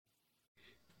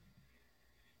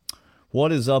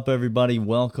What is up, everybody?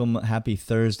 Welcome. Happy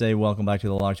Thursday. Welcome back to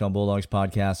the Locked On Bulldogs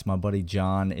podcast. My buddy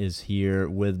John is here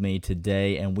with me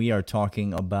today, and we are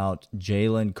talking about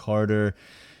Jalen Carter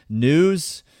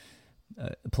news.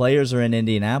 Players are in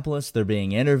Indianapolis. They're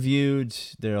being interviewed.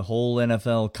 Their whole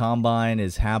NFL combine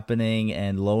is happening,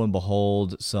 and lo and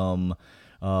behold, some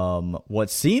what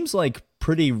seems like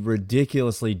pretty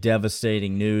ridiculously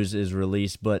devastating news is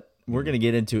released, but we're going to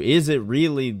get into, is it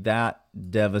really that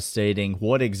devastating?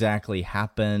 What exactly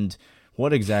happened?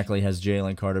 What exactly has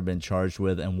Jalen Carter been charged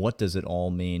with? And what does it all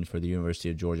mean for the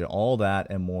University of Georgia? All that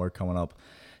and more coming up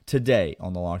today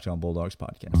on the Locked On Bulldogs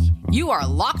podcast. You are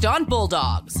Locked On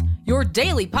Bulldogs, your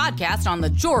daily podcast on the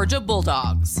Georgia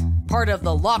Bulldogs. Part of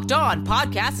the Locked On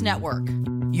Podcast Network,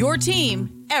 your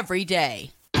team every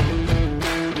day.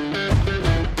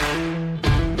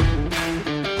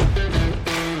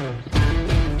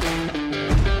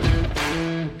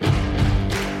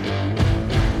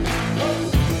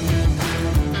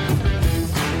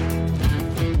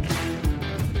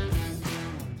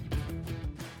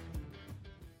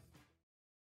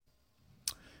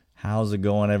 How's it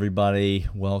going, everybody?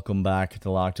 Welcome back to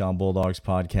the Locked On Bulldogs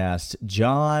podcast.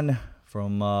 John,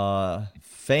 from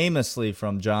famously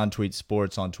from John Tweets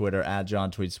Sports on Twitter, at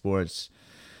John Tweets Sports,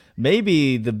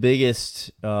 maybe the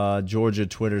biggest Georgia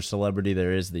Twitter celebrity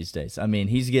there is these days. I mean,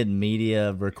 he's getting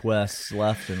media requests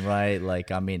left and right.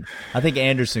 I think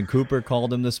Anderson Cooper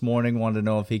called him this morning, wanted to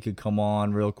know if he could come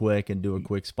on real quick and do a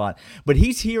quick spot. But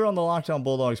he's here on the Locked On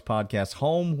Bulldogs podcast,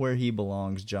 home where he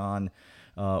belongs. John,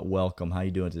 welcome. How you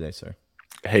doing today, sir?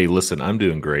 Hey, listen, I'm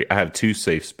doing great. I have two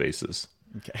safe spaces.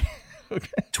 Okay.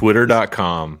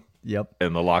 Twitter.com. Yep.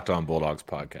 And the Locked On Bulldogs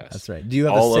podcast. That's right. Do you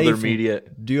have other media?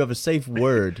 Do you have a safe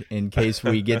word in case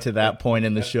we get to that point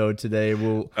in the show today?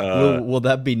 Will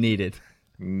that be needed?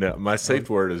 No, my safe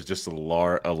word is just a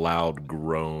loud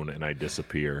groan, and I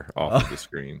disappear off of the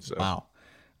screen. So. Wow.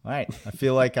 All right. I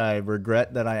feel like I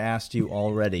regret that I asked you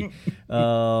already.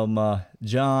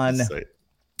 John,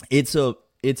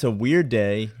 it's a weird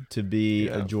day to be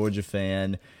a Georgia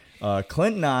fan.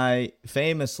 Clint and I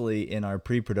famously in our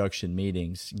pre-production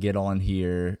meetings get on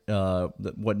here,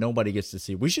 what nobody gets to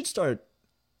see. We should start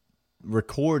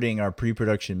recording our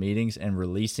pre-production meetings and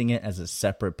releasing it as a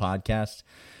separate podcast,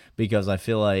 because I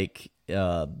feel like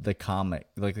the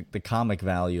comic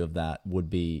value of that would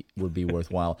be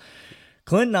worthwhile.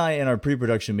 Clint and I, in our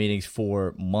pre-production meetings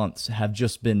for months, have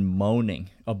just been moaning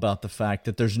about the fact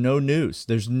that there's no news.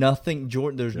 There's nothing,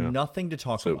 Jordan. There's nothing to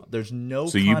talk about. There's no.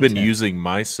 So you've been using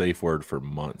my safe word for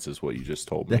months, is what you just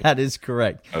told me. That is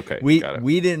correct. Okay,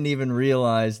 we didn't even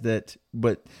realize that,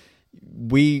 but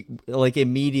we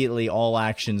immediately all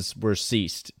actions were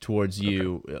ceased towards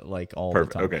you, all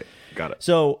Perfect. the time. Okay, got it.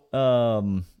 So,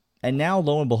 and now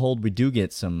lo and behold, we do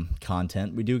get some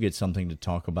content. We do get something to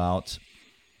talk about.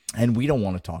 And we don't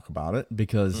want to talk about it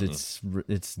because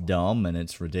it's dumb and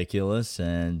it's ridiculous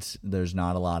and there's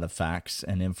not a lot of facts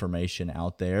and information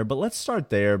out there. But let's start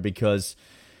there because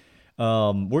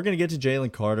we're going to get to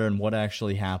Jalen Carter and what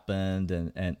actually happened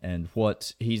and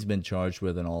what he's been charged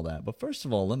with and all that. But first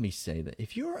of all, let me say that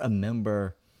if you're a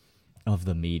member of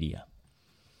the media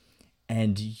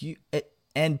and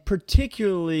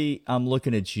particularly I'm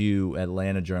looking at you,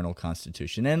 Atlanta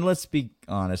Journal-Constitution, and let's be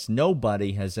honest,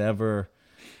 nobody has ever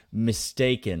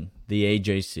mistaken the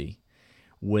AJC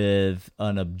with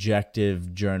an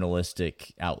objective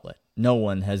journalistic outlet. No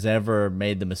one has ever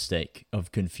made the mistake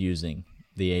of confusing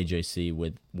the AJC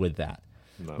with that.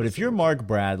 But if you're Mark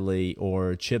Bradley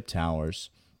or Chip Towers,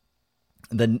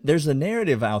 then there's a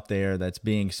narrative out there that's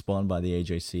being spun by the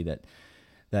AJC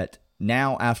that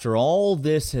now, after all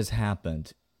this has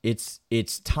happened,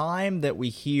 it's time that we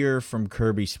hear from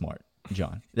Kirby Smart,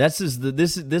 John. This is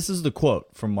the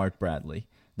quote from Mark Bradley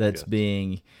that's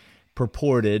being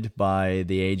purported by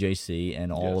the AJC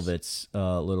and all of its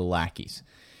little lackeys.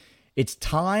 It's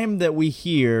time that we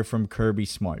hear from Kirby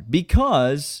Smart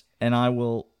because, and I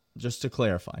will, just to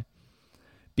clarify,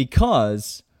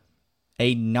 because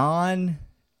a non-member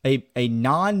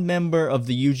of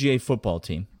the UGA football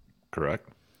team, correct,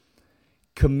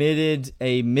 committed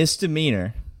a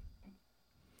misdemeanor,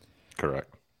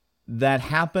 correct, that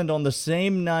happened on the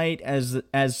same night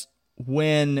as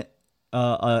when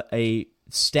a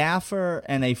staffer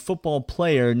and a football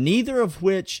player, neither of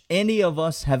which any of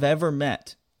us have ever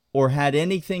met or had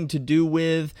anything to do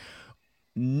with,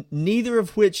 neither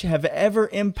of which have ever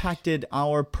impacted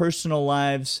our personal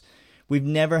lives. We've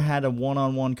never had a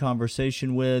one-on-one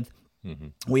conversation with.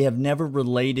 We have never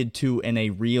related to in a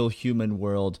real human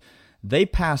world. They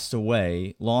passed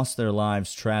away, lost their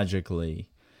lives tragically.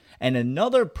 and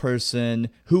another person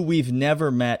who we've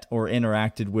never met or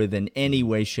interacted with in any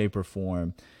way, shape, or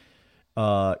form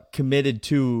committed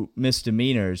 2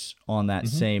 misdemeanors on that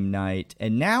same night.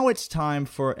 And now it's time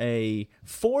for a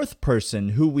 4th person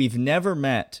who we've never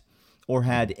met or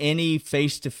had any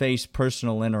face-to-face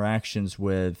personal interactions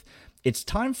with. It's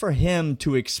time for him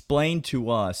to explain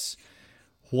to us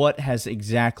what has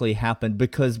exactly happened,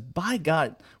 because by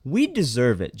God, we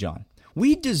deserve it, John.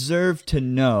 We deserve to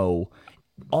know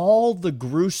all the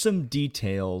gruesome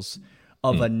details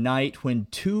of a night when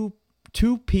two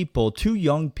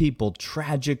young people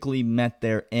tragically met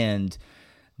their end.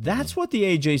 That's what the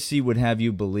AJC would have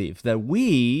you believe, that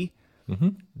we,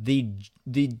 the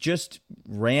just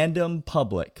random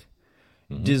public,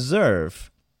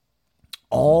 deserve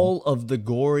all of the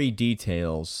gory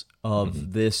details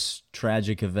of this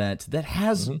tragic event that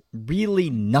has really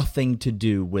nothing to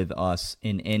do with us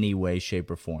in any way, shape,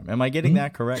 or form. Am I getting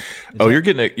that correct? You're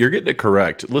getting it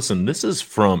correct. Listen, this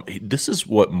is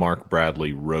what Mark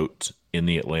Bradley wrote in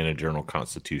the Atlanta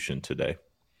Journal-Constitution today.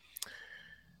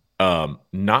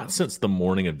 Not since the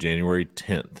morning of January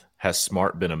 10th has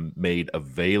SMART been made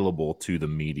available to the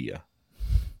media.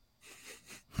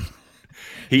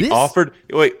 He offered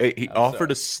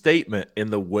a statement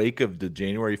in the wake of the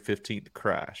January 15th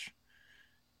crash,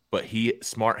 but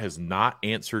SMART has not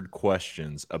answered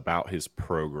questions about his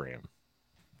program.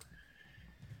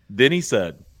 Then he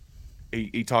said,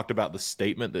 he talked about the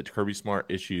statement that Kirby Smart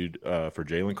issued for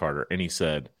Jalen Carter, and he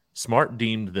said, SMART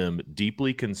deemed them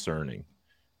deeply concerning.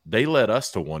 They led us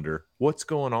to wonder what's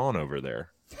going on over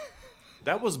there.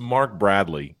 That was Mark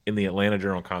Bradley in the Atlanta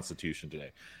Journal-Constitution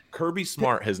today. Kirby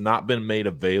Smart has not been made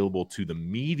available to the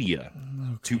media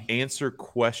to answer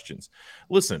questions.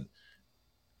 Listen,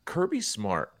 Kirby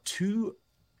Smart, 2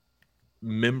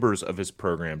 members of his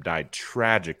program died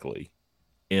tragically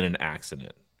in an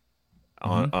accident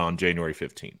on January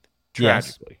 15th.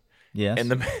 Tragically. Yes.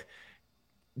 And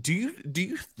do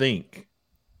you think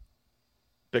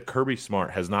that Kirby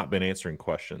Smart has not been answering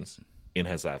questions in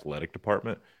his athletic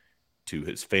department, to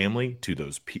his family, to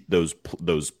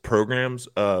those programs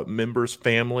members'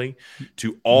 family,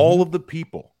 to all of the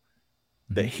people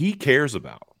that he cares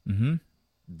about,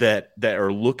 that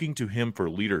are looking to him for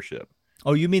leadership?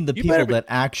 Oh, you mean the people that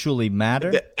actually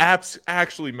matter? That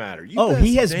actually matter.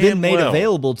 He has been made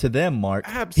available to them, Mark.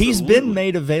 Absolutely. He's been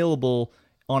made available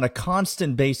on a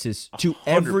constant basis to 100%.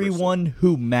 Everyone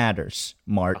who matters,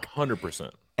 Mark. 100%.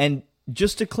 And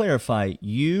just to clarify,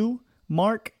 you,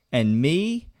 Mark, and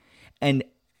me, and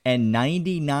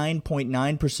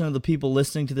 99.9% of the people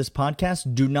listening to this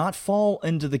podcast do not fall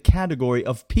into the category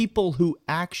of people who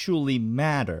actually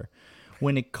matter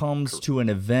when it comes to an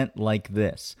event like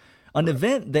this. An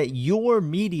event that your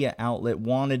media outlet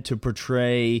wanted to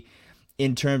portray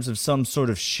in terms of some sort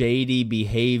of shady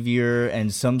behavior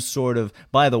and some sort of,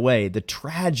 by the way, the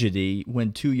tragedy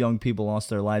when 2 young people lost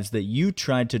their lives that you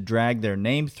tried to drag their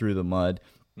name through the mud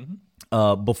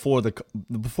before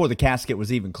the casket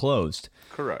was even closed.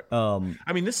 Correct.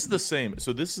 I mean, this is the same.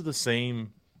 So this is the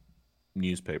same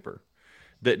newspaper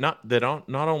that not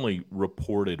only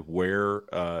reported where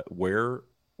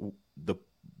the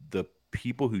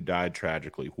people who died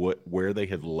tragically, where they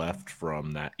had left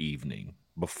from that evening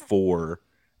before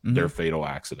their fatal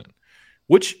accident,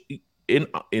 which in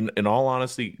all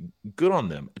honesty, good on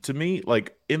them. To me,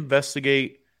 like,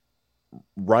 investigate,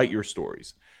 write your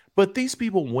stories. But these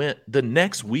people went the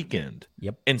next weekend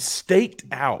and staked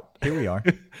out. Here we are.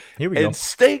 Here we go. And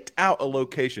staked out a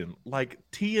location like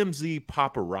TMZ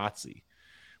paparazzi.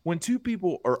 When 2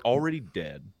 people are already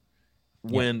dead,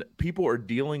 when people are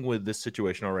dealing with this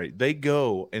situation already, they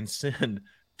go and send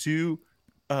 2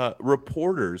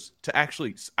 reporters to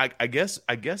actually. I guess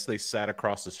they sat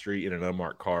across the street in an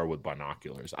unmarked car with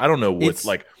binoculars. I don't know what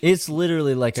It's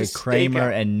literally like a Kramer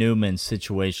and Newman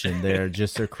situation there,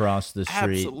 just across the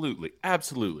street.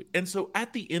 Absolutely. And so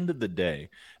at the end of the day,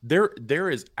 there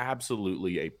is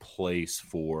absolutely a place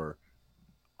for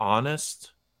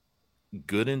honest,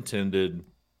 good-intended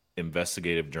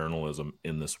investigative journalism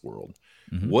in this world.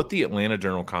 What the Atlanta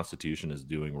Journal-Constitution is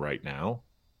doing right now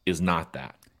is not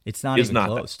that. It's not even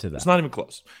close to that. It's not even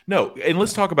close. No, and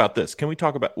let's talk about this. We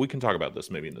can talk about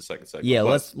this maybe in the second segment. Yeah,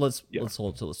 let's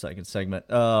hold till the second segment.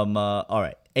 All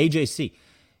right. AJC,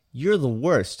 you're the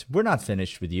worst. We're not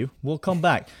finished with you. We'll come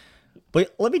back.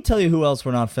 But let me tell you who else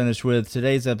we're not finished with.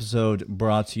 Today's episode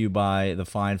brought to you by the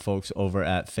fine folks over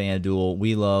at FanDuel.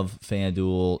 We love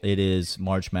FanDuel. It is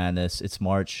March Madness. It's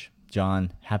March.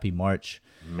 John, happy March.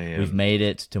 Man. We've made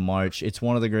it to March. It's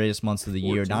one of the greatest months of the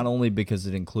year, not only because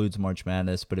it includes March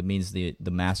Madness, but it means the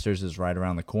Masters is right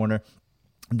around the corner.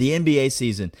 The NBA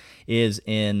season is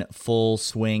in full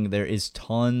swing. There is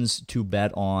tons to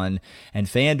bet on. And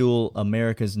FanDuel,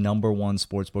 America's #1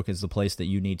 sportsbook, is the place that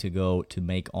you need to go to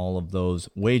make all of those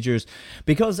wagers.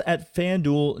 Because at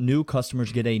FanDuel, new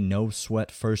customers get a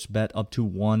no-sweat first bet up to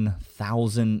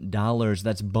 $1,000.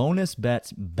 That's bonus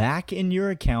bets back in your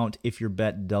account if your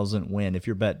bet doesn't win. If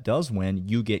your bet does win,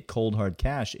 you get cold hard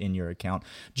cash in your account.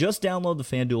 Just download the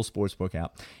FanDuel Sportsbook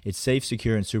app. It's safe,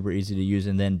 secure, and super easy to use,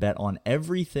 and then bet on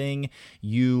everything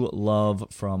you love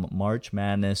from March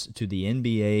Madness to the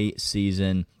NBA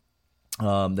season.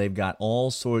 They've got all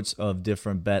sorts of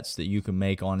different bets that you can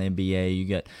make on NBA. You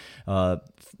get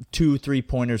 2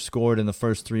 3-pointers scored in the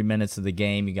first 3 minutes of the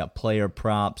game. You got player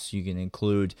props. You can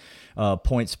include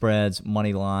point spreads,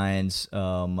 money lines,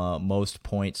 most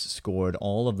points scored,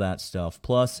 all of that stuff.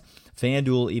 Plus,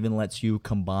 FanDuel even lets you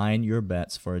combine your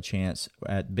bets for a chance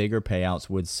at bigger payouts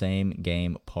with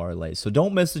same-game parlays. So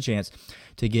don't miss the chance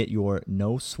to get your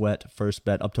no-sweat first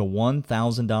bet up to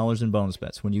 $1,000 in bonus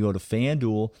bets when you go to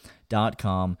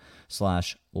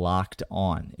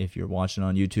FanDuel.com/lockedon. If you're watching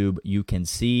on YouTube, you can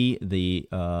see the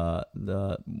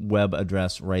web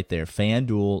address right there,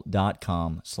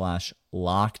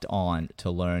 FanDuel.com/lockedon,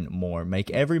 to learn more. Make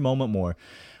every moment more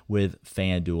with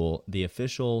FanDuel, the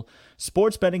official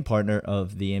sports betting partner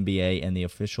of the NBA and the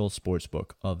official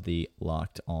sportsbook of the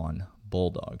Locked On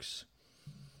Bulldogs.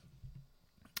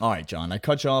 All right, John, I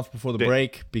cut you off before the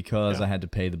break because I had to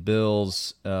pay the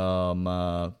bills.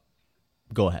 Go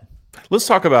ahead. Let's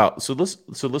talk about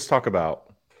let's talk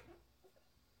about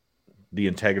the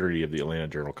integrity of the Atlanta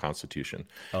Journal-Constitution.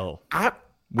 Oh, I'm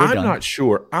done. not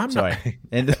sure. Sorry.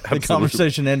 And the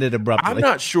conversation ended abruptly. I'm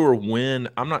not sure when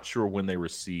they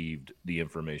received the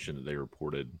information that they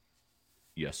reported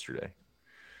yesterday.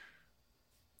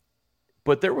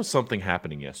 But there was something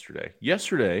happening yesterday.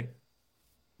 Yesterday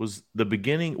was the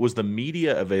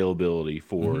media availability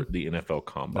for the NFL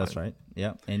Combine. That's right.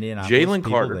 Yeah. Indianapolis. Jalen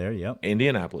Carter there. Yep.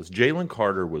 Indianapolis. Jalen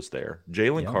Carter was there.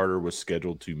 Jalen Carter was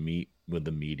scheduled to meet with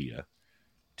the media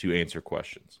to answer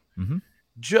questions. Mm-hmm.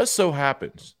 Just so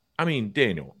happens, I mean,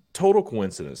 Daniel, total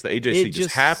coincidence. The AJC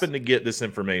just happened to get this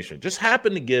information. Just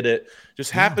happened to get it.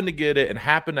 And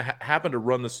happened to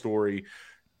run the story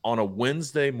on a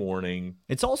Wednesday morning.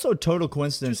 It's also total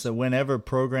coincidence that whenever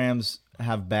programs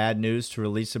have bad news to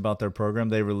release about their program,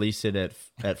 they release it at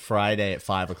Friday at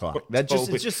 5:00.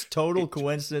 It's just total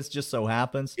coincidence. Just so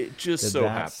happens. It just so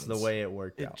happens the way it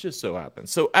worked out. It just so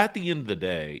happens. So at the end of the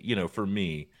day, for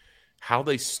me, how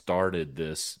they started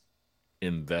this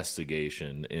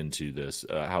investigation into this,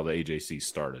 how the AJC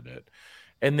started it,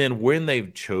 and then when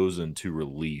they've chosen to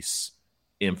release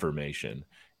information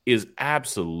is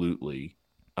absolutely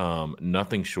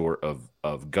nothing short of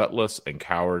gutless and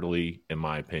cowardly, in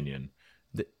my opinion.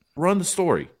 Run the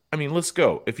story. I mean, let's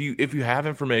go. If you have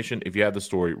information, if you have the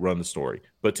story, run the story.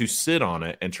 But to sit on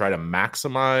it and try to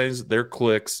maximize their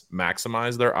clicks,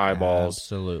 maximize their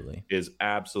eyeballs, is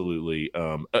absolutely,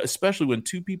 especially when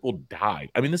 2 people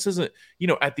died. I mean, this isn't,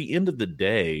 at the end of the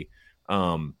day,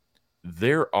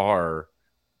 there are,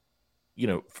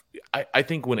 I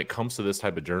think when it comes to this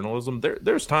type of journalism,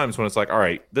 there's times when it's like, all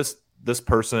right, this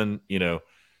person,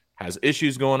 has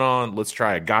issues going on. Let's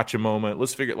try a gotcha moment.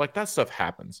 Let's figure like that stuff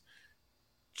happens.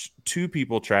 2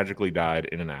 people tragically died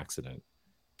in an accident.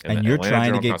 And you're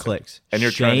trying to get clicks. And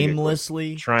you're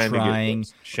shamelessly trying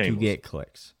to get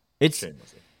clicks. It's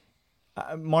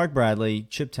Mark Bradley,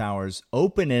 Chip Towers,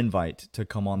 open invite to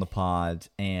come on the pod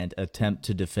and attempt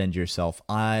to defend yourself.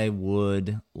 I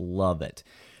would love it.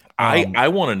 I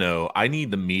want to know. I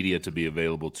need the media to be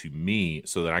available to me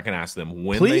so that I can ask them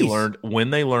when they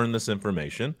learned this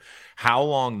information, how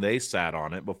long they sat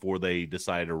on it before they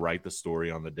decided to write the story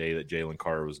on the day that Jalen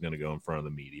Carter was going to go in front of the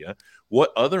media.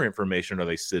 What other information are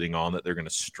they sitting on that they're going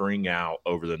to string out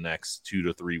over the next 2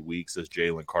 to 3 weeks as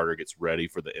Jalen Carter gets ready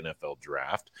for the NFL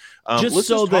draft?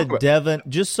 That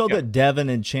Devin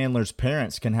and Chandler's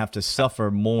parents can have to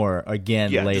suffer more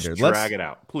again later. Just drag it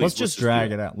out. Please, let's just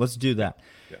drag it out. Let's do that.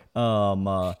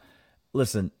 Yeah.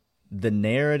 Listen, the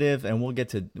narrative, and we'll get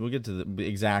to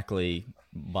exactly,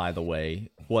 by the way,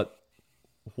 what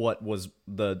was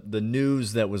the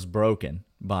news that was broken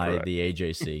by the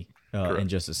AJC in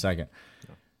just a second.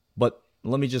 Yeah. But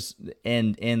let me just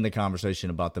end the conversation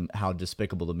about how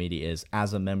despicable the media is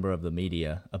as a member of the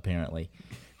media, apparently.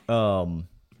 The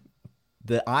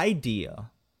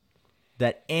idea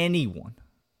that anyone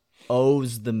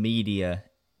owes the media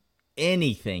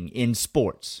anything in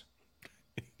sports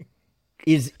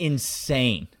is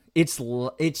insane. It's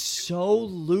so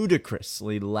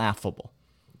ludicrously laughable.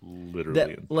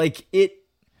 Literally,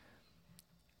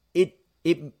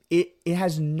 it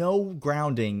has no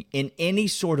grounding in any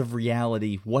sort of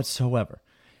reality whatsoever.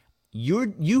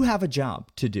 You have a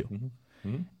job to do.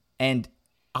 And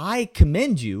I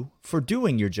commend you for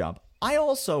doing your job. I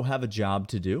also have a job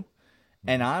to do,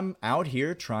 and I'm out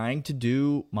here trying to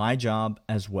do my job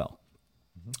as well.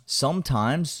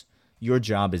 Sometimes your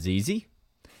job is easy,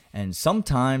 and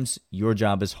sometimes your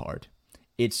job is hard.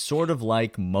 It's sort of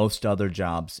like most other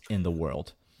jobs in the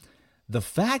world. The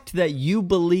fact that you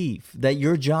believe that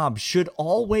your job should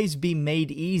always be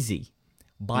made easy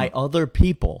by other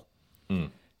people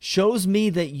shows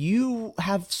me that you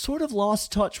have sort of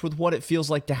lost touch with what it feels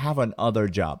like to have an other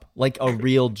job, like a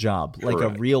real job, like a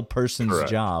real person's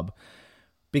job.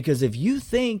 Because if you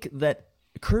think that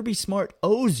Kirby Smart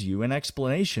owes you an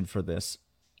explanation for this,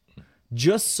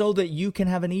 just so that you can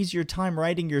have an easier time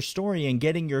writing your story and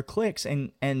getting your clicks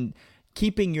and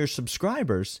keeping your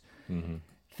subscribers,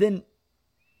 then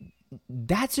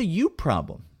that's a you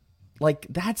problem. Like,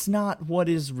 that's not what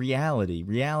is reality.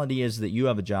 Reality is that you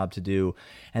have a job to do,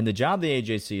 and the job the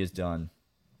AJC has done,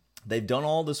 they've done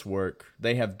all this work.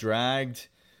 They have dragged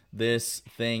this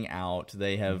thing out.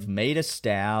 They have made a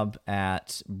stab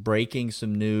at breaking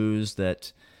some news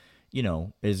that, you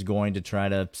know, is going to try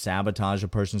to sabotage a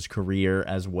person's career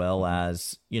as well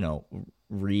as, you know,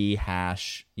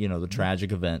 rehash, you know, the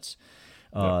tragic events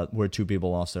where two people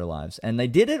lost their lives. And they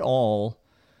did it all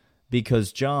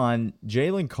because, John,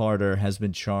 Jalen Carter has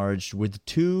been charged with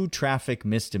 2 traffic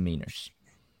misdemeanors.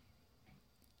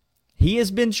 He has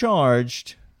been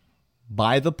charged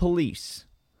by the police.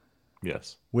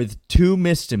 Yes. With 2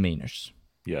 misdemeanors.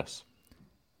 Yes.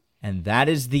 And that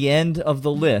is the end of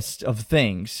the list of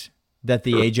things that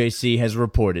the AJC has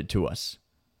reported to us.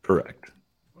 Correct.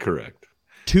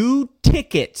 2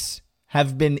 tickets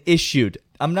have been issued.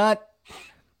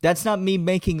 That's not me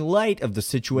making light of the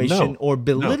situation or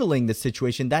belittling the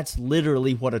situation. That's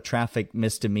literally what a traffic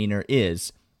misdemeanor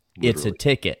is. Literally. It's a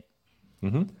ticket.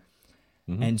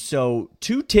 And so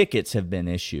 2 tickets have been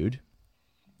issued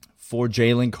for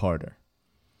Jalen Carter,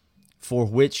 for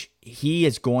which he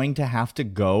is going to have to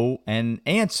go and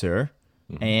answer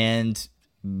and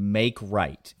make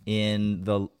right in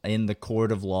the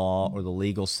court of law or the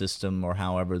legal system or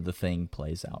however the thing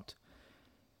plays out.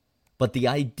 But the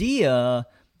idea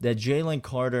that Jalen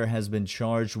Carter has been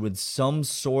charged with some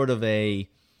sort of a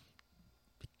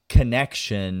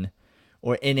connection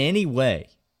or in any way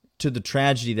to the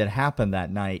tragedy that happened that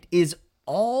night is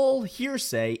all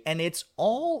hearsay, and it's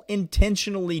all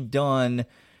intentionally done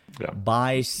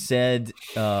by said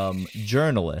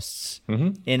journalists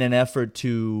in an effort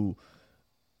to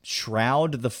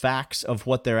shroud the facts of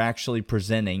what they're actually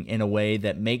presenting in a way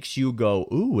that makes you go,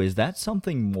 ooh, is that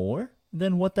something more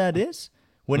than what that is?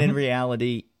 When in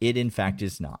reality, it in fact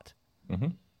is not.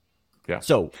 Yeah.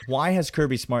 So why has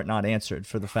Kirby Smart not answered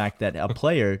for the fact that a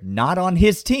player not on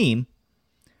his team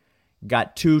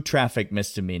got 2 traffic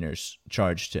misdemeanors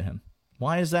charged to him?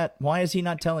 Why is that? Why is he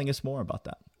not telling us more about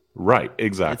that? Right.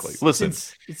 Exactly. Listen.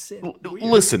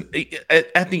 Listen.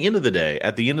 At the end of the day,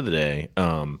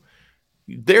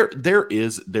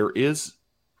 there is.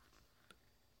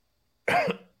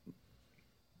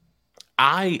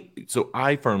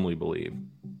 I firmly believe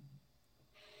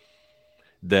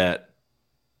that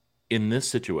in this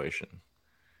situation,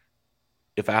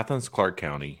 if Athens Clarke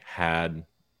County had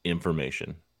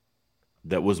information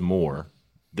that was more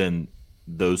than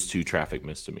those 2 traffic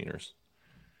misdemeanors,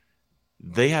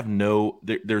 they have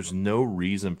there's no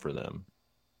reason for them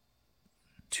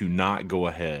to not go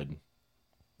ahead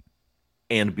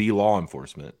and be law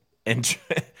enforcement and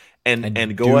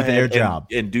go ahead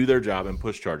and do their job and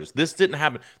push charges. This didn't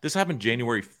happen. This happened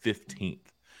January 15th.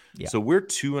 Yeah. So we're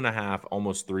 2.5,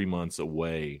 almost 3 months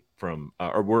away from,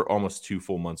 or we're almost 2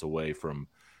 full months away from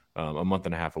a month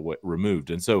and a half away, removed.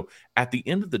 And so at the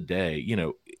end of the day, you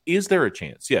know, is there a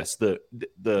chance? Yes. The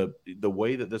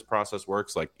way that this process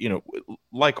works, like, you know,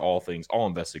 like all things, all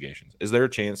investigations, is there a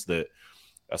chance that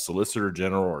a solicitor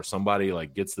general or somebody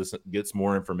like gets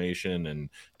more information and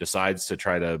decides to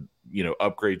try to, you know,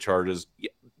 upgrade charges?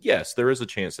 Yes, there is a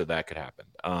chance that could happen.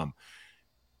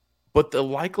 But the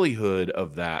likelihood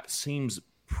of that seems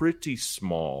pretty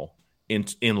small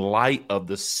in light of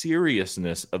the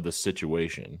seriousness of the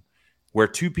situation, where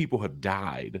 2 people have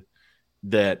died,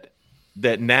 that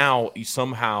now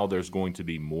somehow there's going to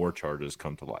be more charges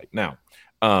come to light. Now,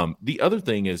 the other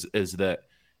thing is that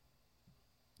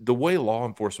the way law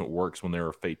enforcement works when there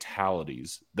are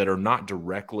fatalities that are not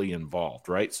directly involved,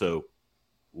 right? So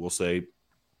we'll say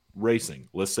racing.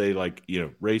 Let's say, like, you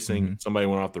know, racing, somebody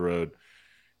went off the road.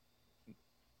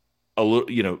 a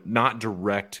little, not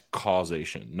direct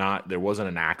causation. There wasn't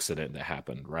an accident that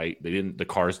happened, right? The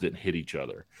cars didn't hit each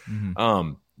other.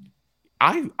 Mm-hmm.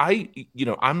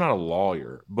 I'm not a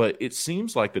lawyer, but it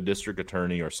seems like the district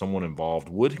attorney or someone involved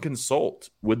would consult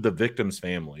with the victims'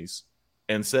 families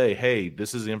and say, hey,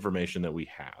 this is the information that we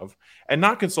have, and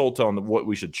not consult on what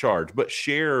we should charge, but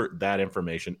share that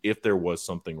information if there was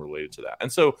something related to that.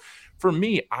 And so for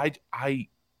me,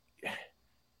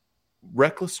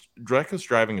 reckless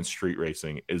driving and street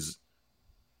racing is,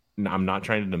 I'm not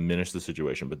trying to diminish the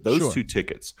situation, but those two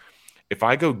tickets, if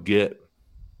I go get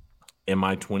in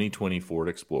my 2020 Ford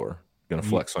Explorer, gonna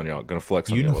flex on you a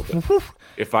little bit.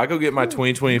 If I go get my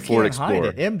 2020 Ford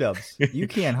Explorer, M-dubs, you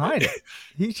can't hide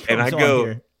it. And I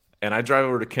go and I drive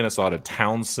over to Kennesaw to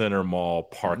Town Center Mall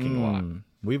parking lot.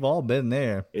 We've all been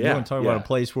there. Yeah, you want to talk about a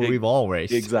place where we've all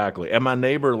raced. Exactly. And my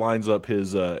neighbor lines up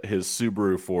his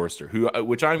Subaru Forester,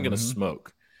 which I'm going to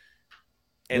smoke.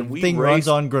 And the thing runs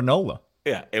on granola.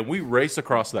 Yeah, and we race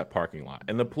across that parking lot.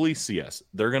 And the police see us.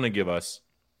 They're going to give us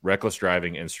reckless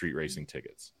driving and street racing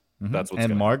tickets. Mm-hmm. That's what's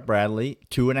and Mark Bradley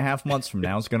 2.5 months from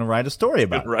now is going to write a story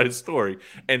about it. Write a story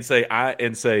and say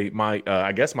my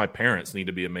I guess my parents need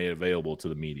to be made available to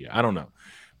the media. I don't know.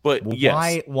 But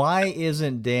yes. Why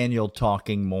isn't Daniel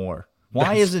talking more?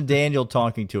 Why isn't Daniel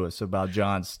talking to us about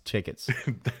John's tickets?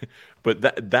 But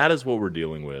that is what we're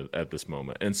dealing with at this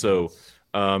moment. And so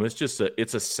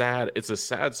it's a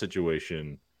sad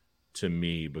situation to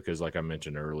me, because like I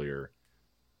mentioned earlier,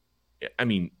 I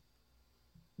mean,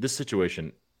 this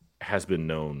situation has been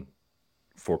known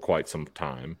for quite some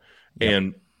time. Yep.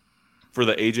 And for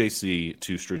the AJC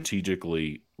to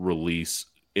strategically release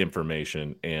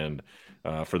information, and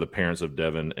for the parents of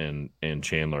Devin and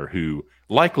Chandler, who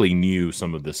likely knew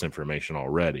some of this information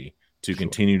already, to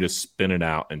continue to spin it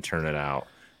out and turn it out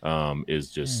is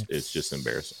just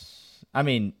embarrassing. I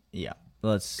mean, yeah,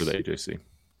 for the AJC.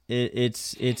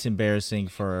 It's embarrassing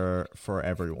for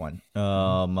everyone.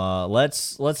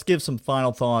 Let's give some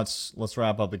final thoughts. Let's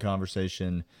wrap up the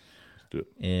conversation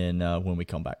when we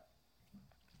come back.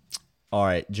 All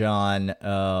right, John.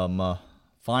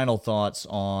 Final thoughts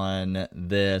on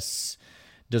this.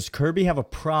 Does Kirby have a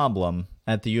problem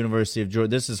at the University of Georgia?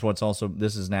 This is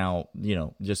now,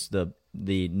 just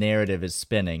the narrative is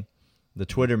spinning. The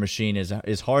Twitter machine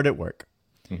is hard at work.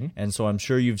 Mm-hmm. And so I'm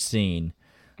sure you've seen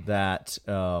that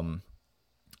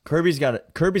Kirby's got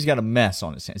a mess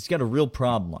on his hands. He's got a real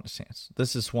problem on his hands.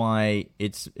 This is why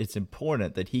it's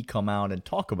important that he come out and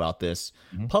talk about this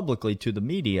publicly to the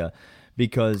media,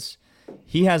 because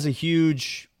he has a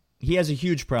huge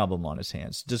problem on his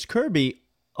hands. Does Kirby,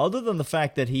 other than the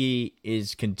fact that he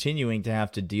is continuing to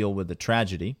have to deal with the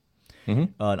tragedy,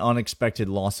 an unexpected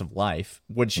loss of life,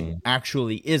 which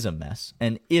actually is a mess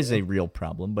and is a real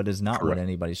problem, but is not what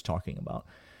anybody's talking about.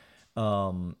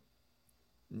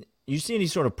 You see any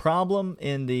sort of problem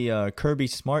in the Kirby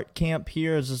Smart camp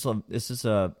here? Is this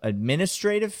a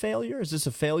administrative failure? Is this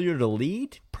a failure to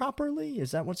lead properly?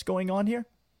 Is that what's going on here?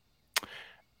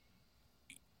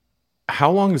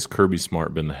 How long has Kirby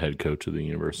Smart been the head coach of the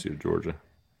University of Georgia?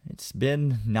 It's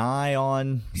been nigh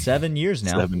on 7 years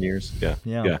now. 7 years,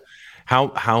 yeah.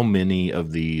 How many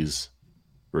of these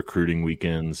recruiting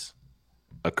weekends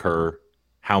occur?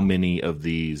 How many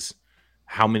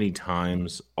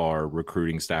times are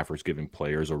recruiting staffers giving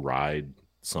players a ride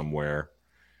somewhere?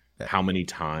 How many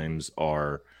times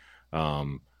are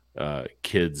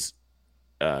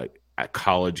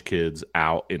college kids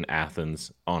out in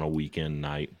Athens on a weekend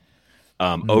night?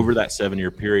 Over that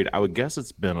 7-year period, I would guess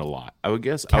it's been a lot.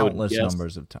 Countless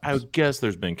numbers of times. I would guess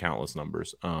there's been countless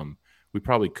numbers. We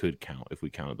probably could count if we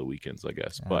counted the weekends, I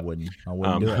guess. But I wouldn't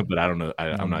do it. But I don't know.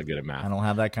 I'm not good at math. I don't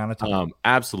have that kind of time.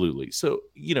 Absolutely. So,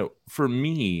 for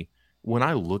me, when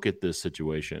I look at this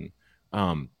situation,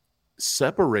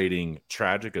 separating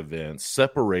tragic events,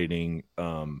 separating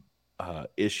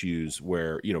issues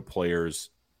where,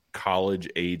 players, college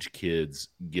age kids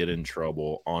get in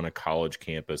trouble on a college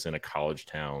campus in a college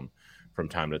town from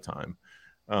time to time,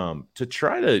 to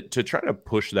try to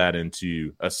push that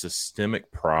into a systemic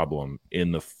problem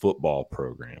in the football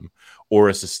program, or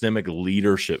a systemic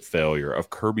leadership failure of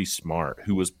Kirby Smart,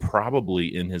 who was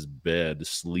probably in his bed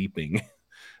sleeping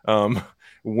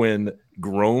when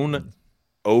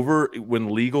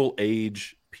legal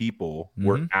age people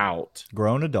were out,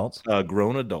 grown adults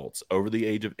over the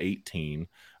age of 18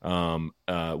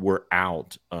 were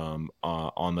out on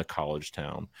the college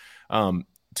town.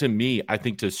 To me, I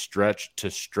think to stretch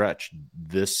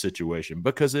this situation,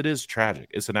 because it is tragic,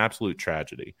 it's an absolute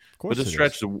tragedy, but to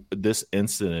stretch this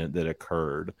incident that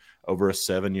occurred over a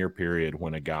 7-year period,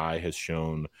 when a guy has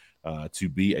shown to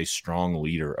be a strong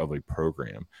leader of a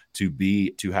program,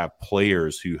 to have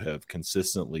players who have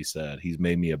consistently said, he's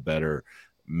made me a better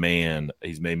man,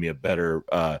 he's made me a better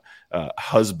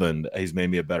husband, he's made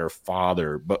me a better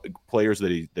father. But players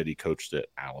that he coached at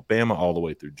Alabama all the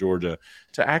way through Georgia,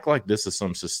 to act like this is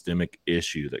some systemic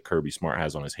issue that Kirby Smart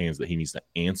has on his hands that he needs to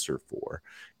answer for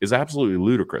is absolutely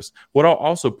ludicrous. What I'll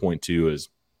also point to is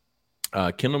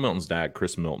Kendall Milton's dad,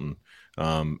 Chris Milton,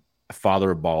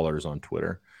 father of ballers on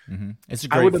Twitter. Mm-hmm. It's a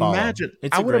great follow.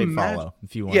 Follow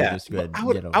if you want to just go ahead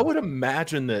and get over. I would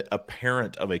imagine that a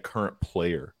parent of a current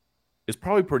player is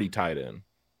probably pretty tied in.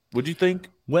 Would you think?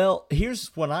 Well,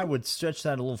 here's what I would stretch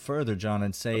that a little further, John,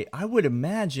 and say I would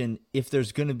imagine if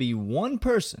there's going to be one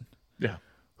person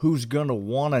who's going to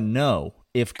want to know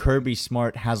if Kirby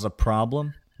Smart has a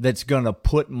problem that's going to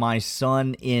put my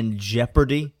son in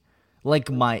jeopardy, like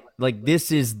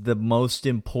this is the most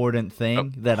important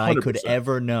thing that 100%. I could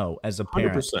ever know as a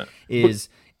parent 100%.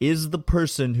 is the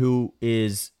person who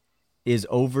is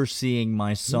overseeing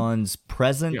my son's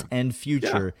present and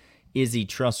future. Is he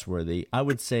trustworthy? I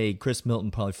would say Chris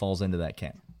Milton probably falls into that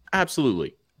camp.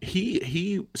 Absolutely.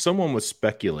 Someone was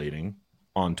speculating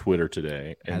on Twitter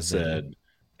today and said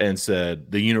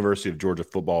the University of Georgia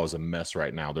football is a mess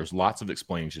right now. There's lots of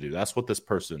explaining to do. That's what this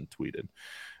person tweeted.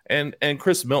 And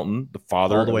Chris Milton, the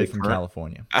father all the way from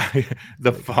California,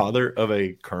 the father of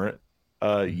a current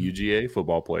UGA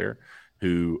football player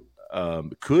who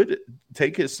could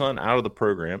take his son out of the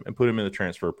program and put him in the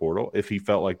transfer portal if he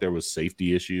felt like there was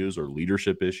safety issues or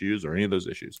leadership issues or any of those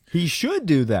issues. He should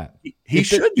do that. He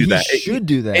should do that. He should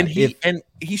do that. And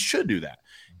he should do that.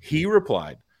 He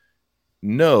replied,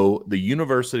 "No, the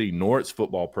university nor its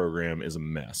football program is a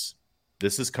mess.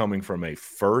 This is coming from a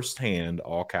firsthand,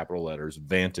 all capital letters,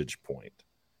 vantage point.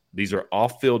 These are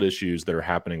off-field issues that are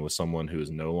happening with someone who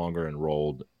is no longer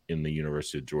enrolled in the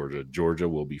University of Georgia. Georgia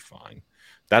will be fine."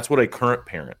 That's what a current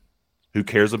parent who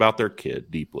cares about their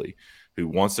kid deeply, who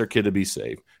wants their kid to be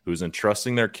safe, who's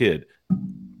entrusting their kid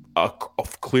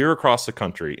clear across the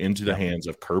country into the hands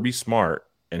of Kirby Smart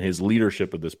and his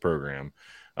leadership of this program,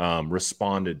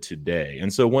 responded today.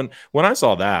 And so when I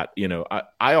saw that,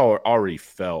 I already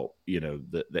felt,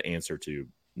 the answer to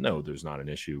no, there's not an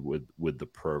issue with the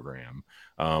program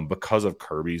because of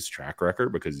Kirby's track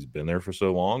record, because he's been there for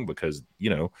so long, because,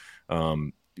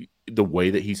 the way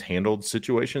that he's handled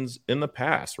situations in the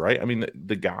past, right? I mean,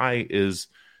 the guy is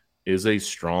a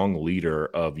strong leader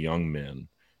of young men.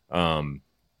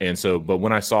 And so, but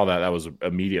when I saw that was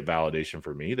immediate validation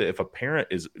for me that if a parent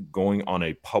is going on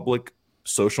a public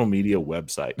social media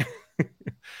website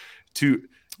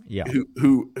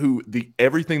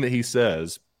everything that he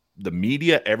says, the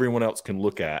media, everyone else can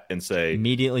look at and say,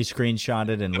 immediately screenshot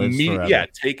it and live forever. Yeah,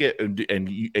 take it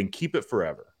and keep it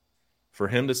forever. For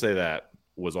him to say that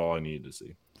was all I needed to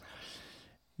see.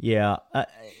 Yeah.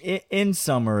 In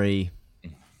summary,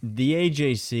 the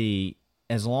AJC,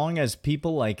 as long as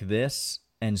people like this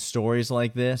and stories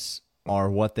like this are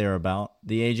what they're about,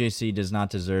 the AJC does not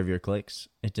deserve your clicks.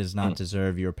 It does not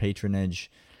deserve your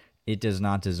patronage. It does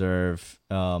not deserve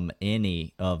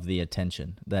any of the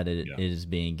attention that it is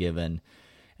being given.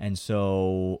 And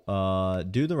so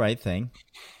do the right thing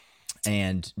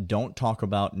and don't talk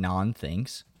about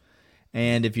non-things.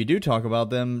 And if you do talk about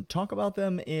them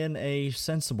in a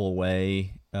sensible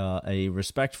way, a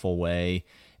respectful way,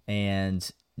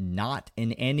 and not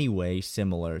in any way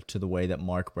similar to the way that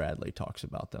Mark Bradley talks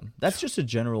about them. That's just a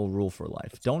general rule for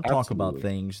life. Don't talk about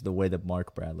things the way that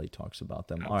Mark Bradley talks about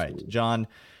them. All right, John,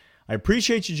 I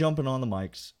appreciate you jumping on the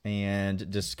mics and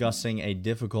discussing a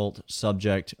difficult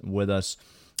subject with us.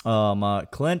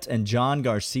 Clint and John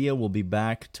Garcia will be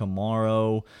back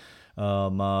tomorrow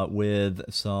with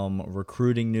some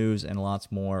recruiting news and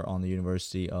lots more on the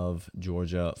University of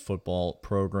Georgia football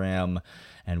program,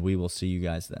 and we will see you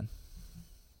guys then.